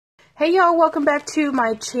Hey y'all, welcome back to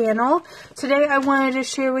my channel. Today I wanted to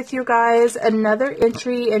share with you guys another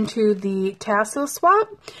entry into the tassel swap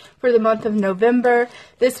for the month of November.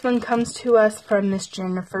 This one comes to us from Miss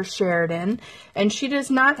Jennifer Sheridan, and she does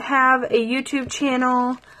not have a YouTube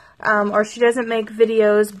channel or she doesn't make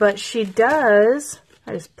videos, but she does,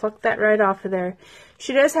 I just plucked that right off of there.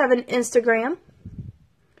 She does have an Instagram,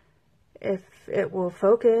 if it will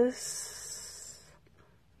focus.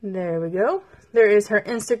 There we go. There is her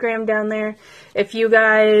Instagram down there. If you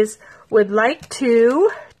guys would like to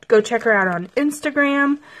go check her out on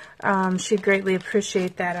Instagram, she'd greatly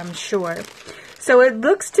appreciate that, I'm sure. So it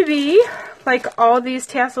looks to be like all these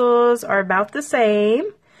tassels are about the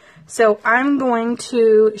same. So I'm going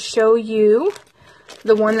to show you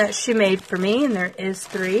the one that she made for me, and there is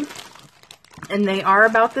 3. And they are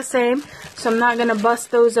about the same. So I'm not going to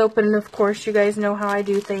bust those open. Of course, you guys know how I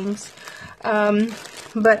do things.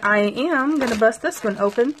 But I am going to bust this one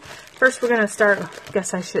open. First, we're going to start, I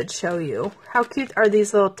guess I should show you. How cute are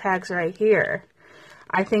these little tags right here?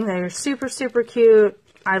 I think they're super, super cute.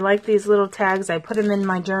 I like these little tags. I put them in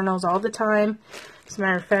my journals all the time. As a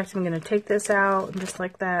matter of fact, I'm going to take this out and just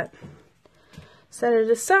like that, set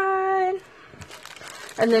it aside.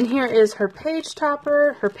 And then here is her page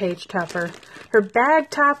topper, her bag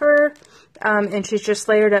topper. And she's just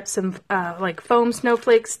layered up some like foam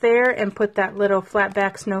snowflakes there and put that little flat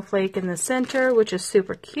back snowflake in the center, which is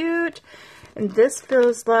super cute. And this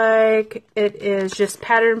feels like it is just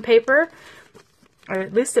pattern paper, or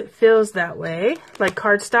at least it feels that way, like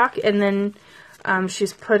cardstock. And then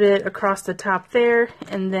she's put it across the top there,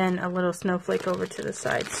 and then a little snowflake over to the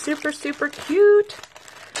side. Super, super cute.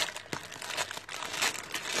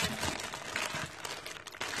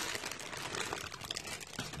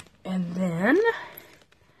 And then,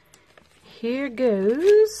 here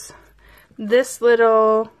goes this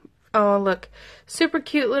little, oh look, super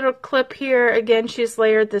cute little clip here. Again, she's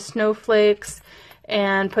layered the snowflakes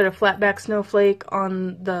and put a flat back snowflake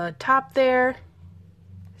on the top there.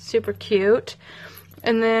 Super cute.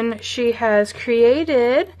 And then she has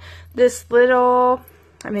created this little,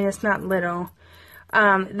 I mean it's not little,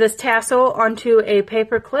 this tassel onto a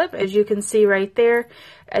paper clip, as you can see right there.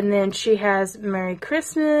 And then she has Merry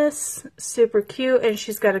Christmas, super cute, and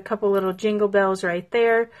she's got a couple little jingle bells right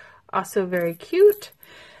there, also very cute.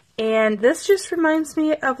 And this just reminds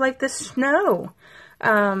me of like the snow.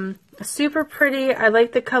 Super pretty. I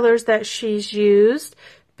like the colors that she's used.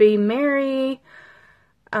 Be merry,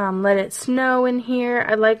 let it snow in here.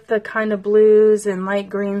 I like the kind of blues and light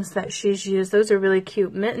greens that she's used. Those are really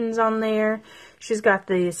cute mittens on there. She's got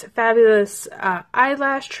these fabulous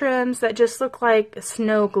eyelash trims that just look like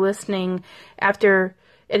snow glistening after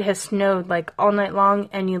it has snowed like all night long,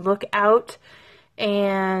 and you look out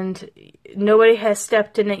and nobody has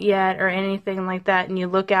stepped in it yet or anything like that, and you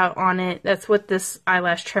look out on it. That's what this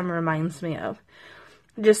eyelash trim reminds me of.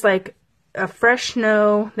 Just like a fresh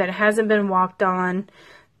snow that hasn't been walked on.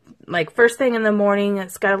 Like first thing in the morning,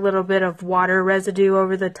 it's got a little bit of water residue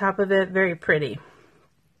over the top of it. Very pretty.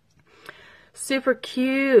 Super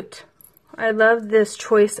cute. I love this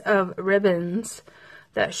choice of ribbons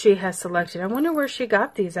that she has selected. I wonder where she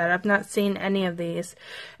got these at. I've not seen any of these.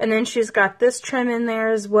 And then she's got this trim in there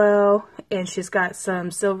as well. And she's got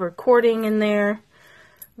some silver cording in there.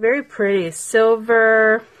 Very pretty.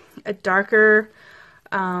 Silver, a darker,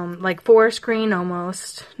 like forest green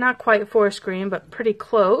almost. Not quite forest green, but pretty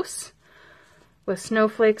close. With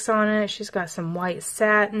snowflakes on it. She's got some white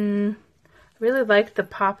satin. Really like the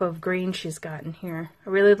pop of green she's got in here.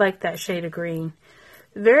 I really like that shade of green.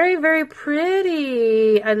 Very, very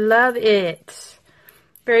pretty. I love it.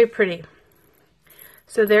 Very pretty.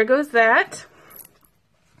 So there goes that.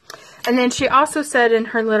 And then she also said in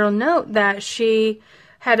her little note that she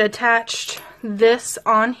had attached this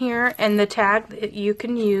on here and the tag that you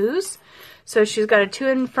can use. So she's got a to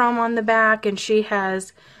and from on the back, and she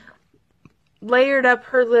has layered up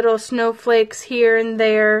her little snowflakes here and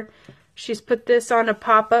there. She's put this on a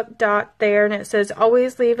pop-up dot there, and it says,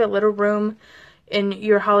 always leave a little room in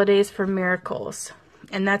your holidays for miracles.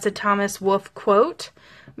 And that's a Thomas Wolfe quote.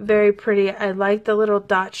 Very pretty. I like the little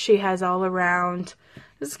dots she has all around.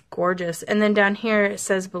 This is gorgeous. And then down here it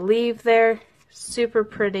says believe there. Super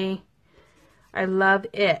pretty. I love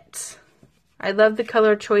it. I love the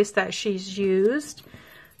color choice that she's used.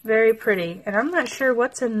 Very pretty. And I'm not sure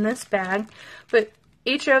what's in this bag, but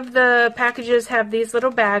each of the packages have these little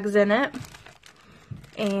bags in it.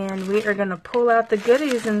 And we are going to pull out the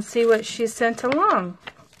goodies and see what she sent along.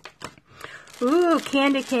 Ooh,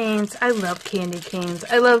 candy canes. I love candy canes.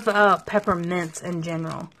 I love peppermints in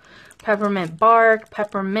general. Peppermint bark,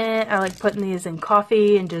 peppermint. I like putting these in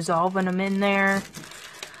coffee and dissolving them in there.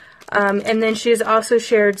 And then she's also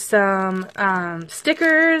shared some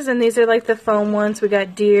stickers, and these are like the foam ones. We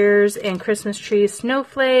got deers and Christmas trees,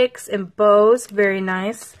 snowflakes, and bows. Very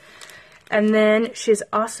nice. And then she's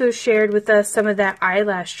also shared with us some of that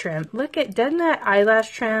eyelash trim. Look at, doesn't that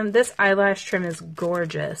eyelash trim? This eyelash trim is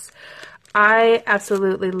gorgeous. I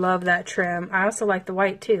absolutely love that trim. I also like the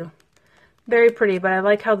white too. Very pretty, but I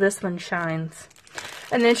like how this one shines.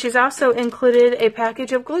 And then she's also included a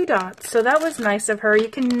package of glue dots. So that was nice of her. You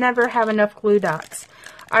can never have enough glue dots.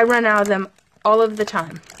 I run out of them all of the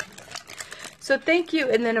time. So thank you.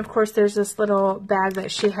 And then, of course, there's this little bag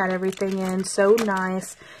that she had everything in. So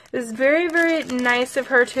nice. It's very, very nice of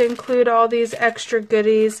her to include all these extra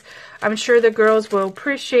goodies. I'm sure the girls will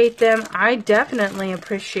appreciate them. I definitely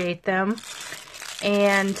appreciate them.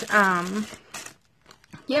 And,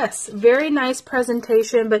 yes, very nice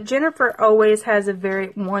presentation. But Jennifer always has a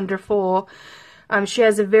very wonderful, she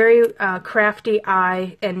has a very crafty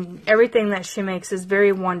eye. And everything that she makes is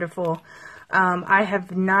very wonderful. I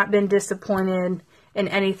have not been disappointed in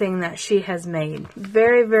anything that she has made.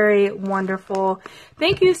 Very, very wonderful.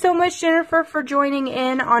 Thank you so much, Jennifer, for joining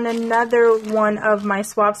in on another one of my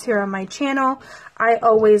swaps here on my channel. I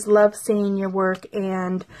always love seeing your work,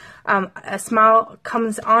 and a smile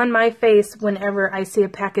comes on my face whenever I see a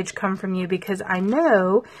package come from you, because I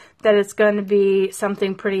know that it's going to be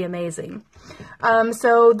something pretty amazing.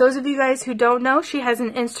 So those of you guys who don't know, she has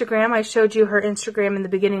an Instagram. I showed you her Instagram in the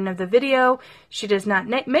beginning of the video. She does not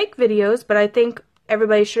make videos, but I think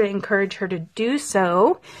everybody should encourage her to do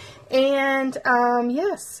so. And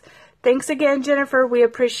yes, thanks again, Jennifer. We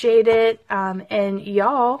appreciate it. And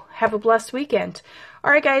y'all have a blessed weekend.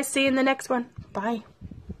 All right, guys, see you in the next one. Bye.